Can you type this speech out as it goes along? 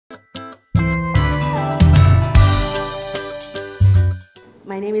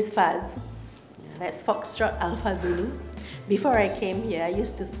My name is Faz. That's Foxtrot Alpha Zulu. Before I came here, I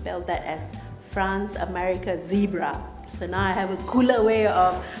used to spell that as France, America, Zebra. So now I have a cooler way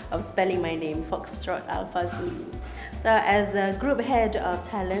of spelling my name, Foxtrot Alpha Zulu. So as a group head of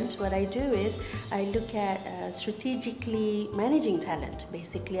talent, what I do is I look at strategically managing talent.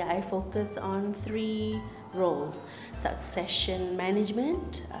 Basically, I focus on 3 roles: succession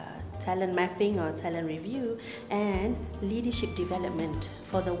management, talent mapping or talent review, and leadership development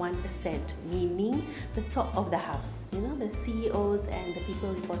for the 1%, meaning the top of the house, the CEOs and the people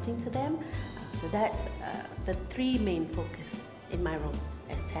reporting to them. So that's the 3 main focus in my role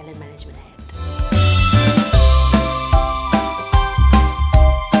as talent management head.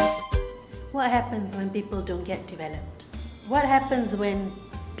 What happens when people don't get developed? What happens when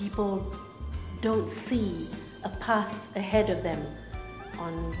people don't see a path ahead of them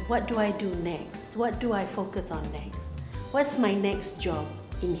on what do I do next? What do I focus on next? What's my next job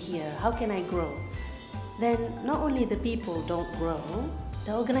in here? How can I grow? Then not only the people don't grow,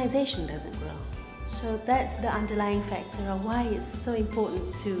 the organization doesn't grow. So that's the underlying factor of why it's so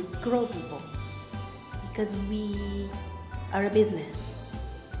important to grow people. Because we are a business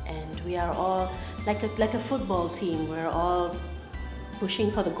and we are all like a football team. We're all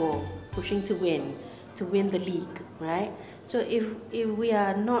pushing for the goal, pushing to win the league, right? So if we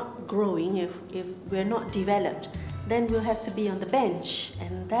are not growing, if we're not developed, then we'll have to be on the bench,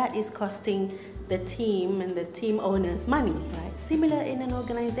 and that is costing the team and the team owners money, right? Similar in an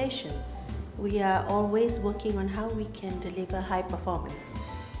organization. We are always working on how we can deliver high performance,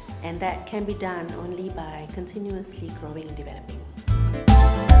 and that can be done only by continuously growing and developing.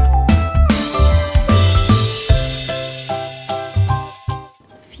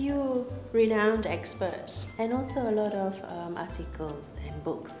 Few renowned experts and also a lot of articles and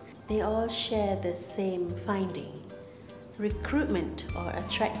books, they all share the same finding. Recruitment or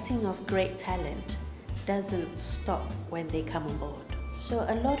attracting of great talent doesn't stop when they come on board. So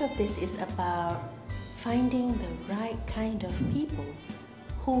a lot of this is about finding the right kind of people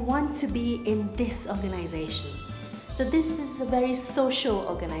who want to be in this organization. So this is a very social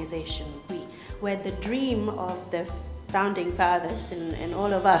organization where the dream of the founding fathers and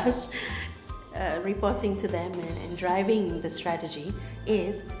all of us reporting to them and driving the strategy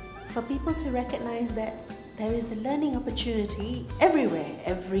is for people to recognize that there is a learning opportunity everywhere,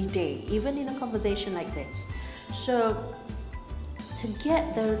 every day, even in a conversation like this. So to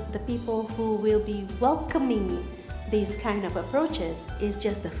get the people who will be welcoming these kind of approaches is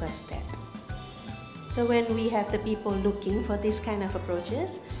just the first step. So when we have the people looking for these kind of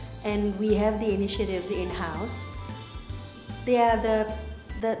approaches and we have the initiatives in-house,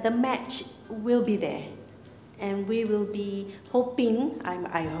 the match will be there, and we will be hoping,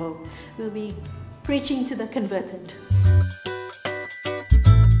 I hope, we'll be preaching to the converted.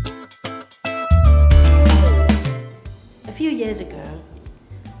 A few years ago,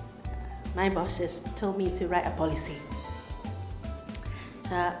 my bosses told me to write a policy.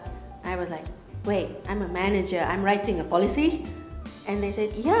 So I was like, wait, I'm a manager, I'm writing a policy? And they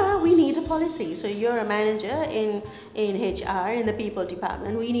said, yeah, we need a policy. So you're a manager in HR, in the people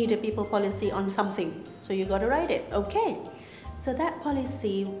department. We need a people policy on something. So you got to write it. Okay. So that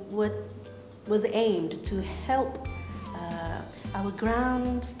policy was aimed to help our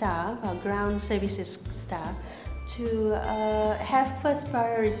ground staff, our ground services staff, to have first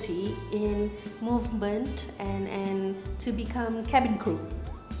priority in movement and to become cabin crew.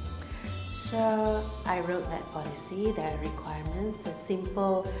 So I wrote that policy, the requirements, a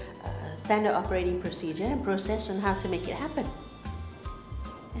simple standard operating procedure and process on how to make it happen.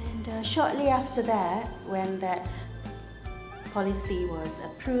 And shortly after that, when that policy was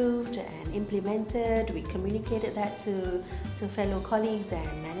approved and implemented, we communicated that to fellow colleagues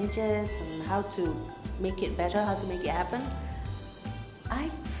and managers on how to make it better, how to make it happen. I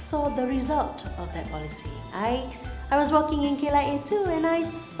saw the result of that policy. I was walking in KLIA too, and I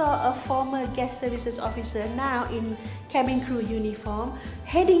saw a former guest services officer, now in cabin crew uniform,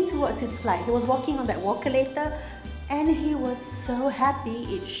 heading towards his flight. He was walking on that walker later, and he was so happy,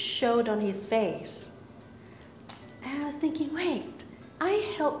 it showed on his face. And I was thinking, wait,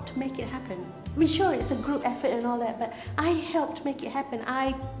 I helped make it happen. I mean, sure, it's a group effort and all that, but I helped make it happen.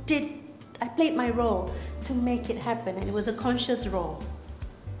 I played my role to make it happen, and it was a conscious role.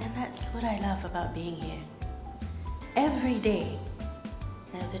 And that's what I love about being here. Every day,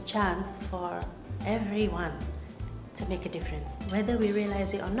 there's a chance for everyone to make a difference. Whether we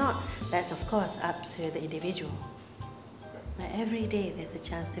realize it or not, that's of course up to the individual. But every day, there's a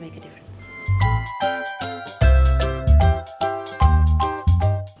chance to make a difference.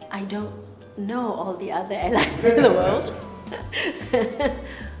 I don't know all the other airlines in the world.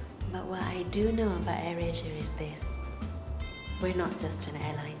 But what I do know about AirAsia is this: we're not just an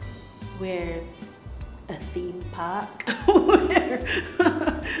airline. We're a theme park.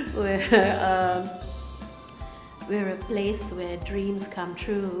 We're a place where dreams come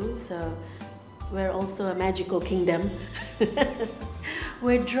true. So we're also a magical kingdom.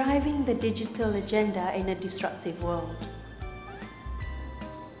 We're driving the digital agenda in a disruptive world.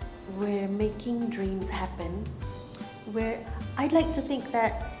 We're making dreams happen. I'd like to think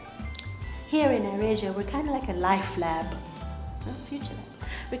that here in AirAsia, we're kind of like a life lab, not future lab.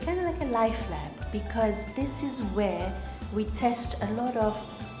 We're kind of like a life lab because this is where we test a lot of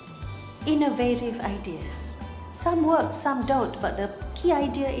innovative ideas. Some work, some don't, but the key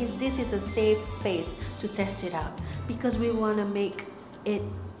idea is this is a safe space to test it out because we want to make it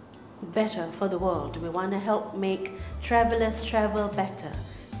better for the world. We want to help make travelers travel better,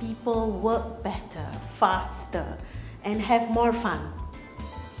 people work better, faster, and have more fun.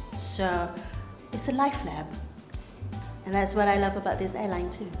 So it's a life lab, and that's what I love about this airline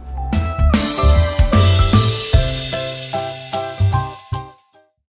too.